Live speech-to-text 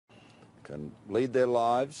can lead their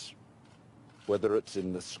lives, whether it's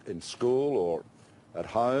in school or at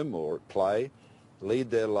home or at play,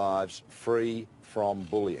 lead their lives free from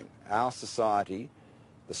bullying. Our society,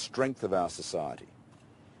 the strength of our society,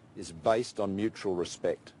 is based on mutual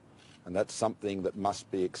respect, and that's something that must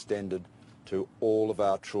be extended to all of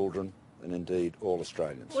our children and indeed all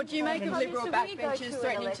Australians. What do you make of Liberal backbenchers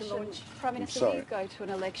threatening to launch? Prime Minister, will you go to an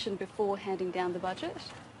election before handing down the budget?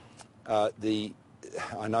 I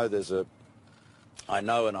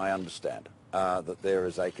know and I understand that there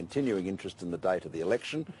is a continuing interest in the date of the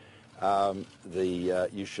election.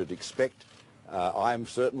 You should expect, I'm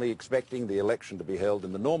certainly expecting the election to be held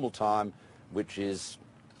in the normal time, which is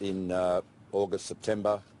in August,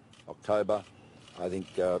 September, October. I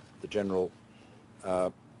think the general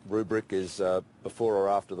rubric is before or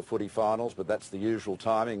after the footy finals, but that's the usual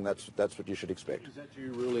timing. That's what you should expect. Is that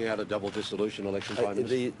you ruling out a double dissolution election, Prime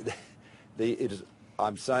Minister?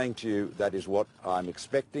 I'm saying to you that is what I'm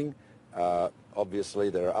expecting. Obviously,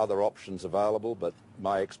 there are other options available, but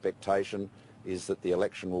my expectation is that the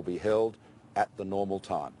election will be held at the normal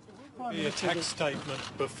time. Will there be a tax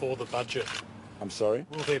statement before the budget? I'm sorry?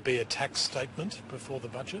 Will there be a tax statement before the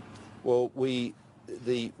budget? Well, we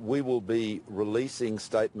will be releasing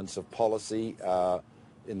statements of policy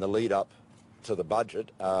in the lead-up to the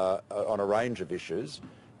budget on a range of issues.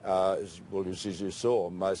 As you saw,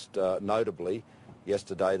 most notably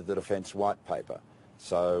yesterday, the Defence White Paper.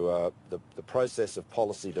 So the process of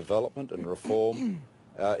policy development and reform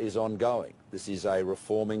is ongoing. This is a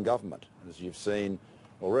reforming government. As you've seen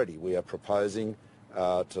already, we are proposing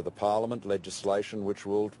to the Parliament legislation which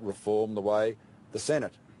will reform the way the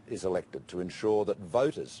Senate is elected, to ensure that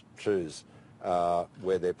voters choose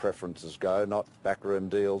where their preferences go, not backroom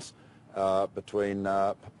deals between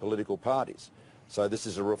political parties. So this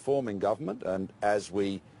is a reforming government, and as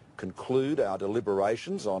we conclude our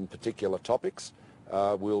deliberations on particular topics,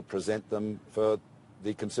 we'll present them for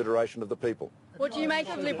the consideration of the people. What do you make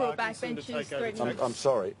of Liberal backbenchers threatening? I'm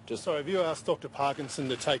sorry. So have you asked Dr Parkinson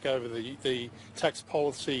to take over the tax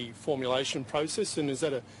policy formulation process, and is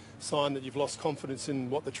that a sign that you've lost confidence in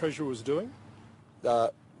what the Treasurer was doing?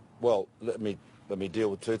 Well, let me deal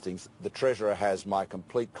with two things. The Treasurer has my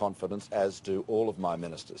complete confidence, as do all of my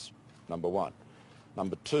ministers, number one.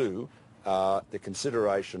 Number two, the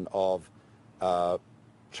consideration of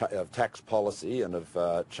tax policy and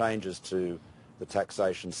of changes to the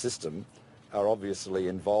taxation system are obviously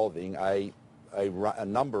involving a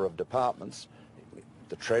number of departments,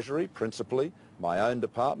 the Treasury principally, my own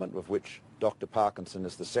department, of which Dr Parkinson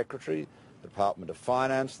is the Secretary, the Department of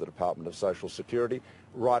Finance, the Department of Social Security,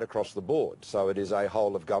 right across the board. So it is a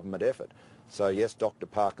whole of government effort. So yes, Dr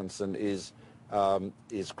Parkinson is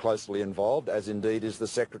closely involved, as indeed is the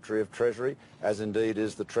Secretary of Treasury, as indeed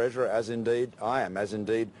is the Treasurer, as indeed I am, as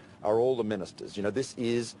indeed are all the ministers. You know, this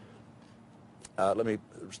is, let me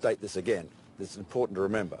state this again, this is important to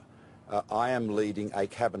remember. I am leading a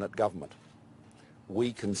cabinet government.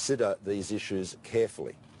 We consider these issues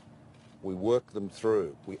carefully. We work them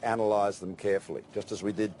through. We analyse them carefully, just as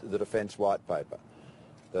we did the Defence White Paper.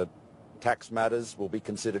 The tax matters will be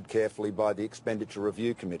considered carefully by the Expenditure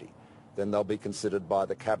Review Committee. Then they'll be considered by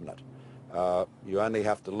the Cabinet. You only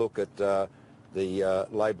have to look at the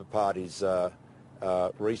Labor Party's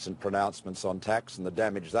recent pronouncements on tax and the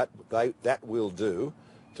damage that will do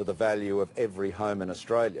to the value of every home in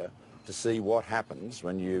Australia to see what happens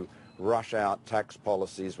when you rush out tax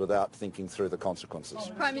policies without thinking through the consequences.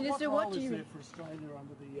 Prime Minister, what do you... What role is there for Australia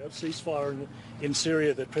under the ceasefire in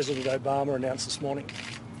Syria that President Obama announced this morning?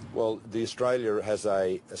 Well, Australia,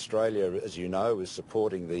 as you know, is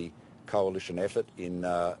supporting the coalition effort in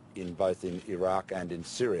both in Iraq and in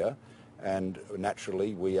Syria, and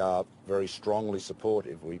naturally we are very strongly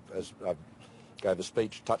supportive. As I gave a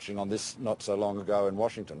speech touching on this not so long ago in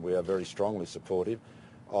Washington, we are very strongly supportive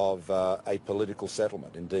of a political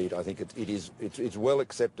settlement. Indeed, I think it's well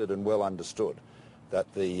accepted and well understood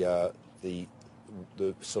that the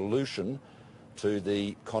solution to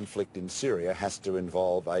the conflict in Syria has to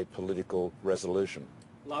involve a political resolution.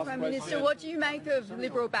 Prime Minister, what do you make of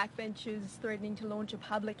Liberal backbenchers threatening to launch a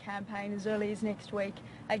public campaign as early as next week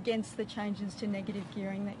against the changes to negative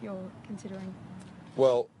gearing that you're considering?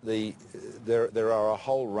 Well, there are a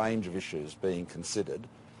whole range of issues being considered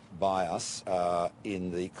by us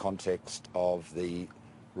in the context of the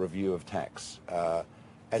review of tax,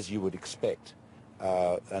 as you would expect.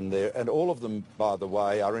 And all of them, by the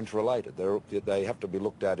way, are interrelated. They have to be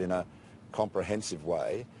looked at in a comprehensive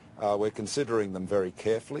way. We're considering them very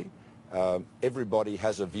carefully. Everybody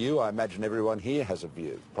has a view. I imagine everyone here has a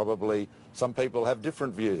view. Probably some people have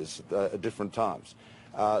different views at different times.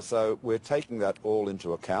 So we're taking that all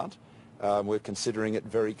into account. We're considering it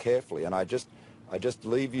very carefully, and I just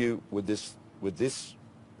leave you with this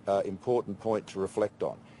important point to reflect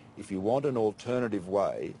on. If you want an alternative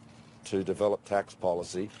way to develop tax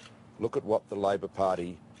policy, look at what the Labor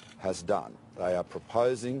Party has done. They are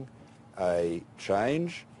proposing a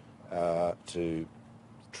change to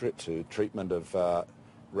treatment of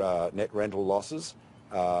net rental losses,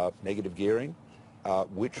 negative gearing,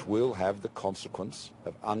 which will have the consequence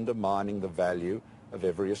of undermining the value of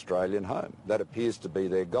every Australian home. That appears to be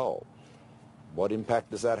their goal. What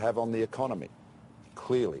impact does that have on the economy?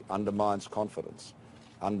 Clearly undermines confidence,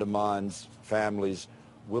 undermines families'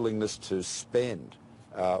 willingness to spend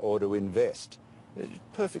or to invest. It's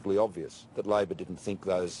perfectly obvious that Labor didn't think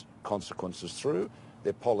those consequences through.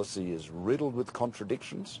 Their policy is riddled with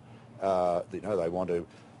contradictions. They want to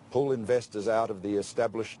pull investors out of the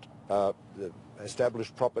established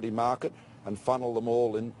property market and funnel them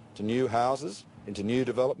all into new houses, into new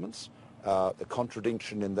developments. The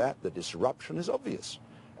contradiction in that, the disruption is obvious.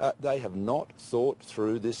 They have not thought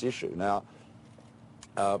through this issue. Now,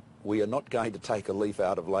 we are not going to take a leaf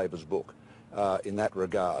out of Labor's book in that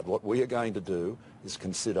regard. What we are going to do is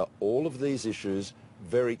consider all of these issues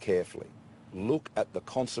very carefully, look at the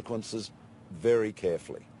consequences very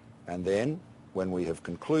carefully, and then, when we have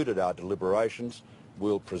concluded our deliberations,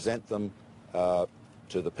 we'll present them to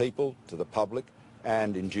the people, to the public,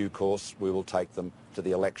 and in due course we will take them to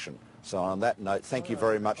the election. So on that note, thank you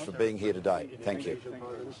very much for being here today. Thank you.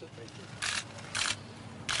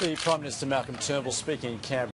 The Prime Minister Malcolm Turnbull speaking in Canberra.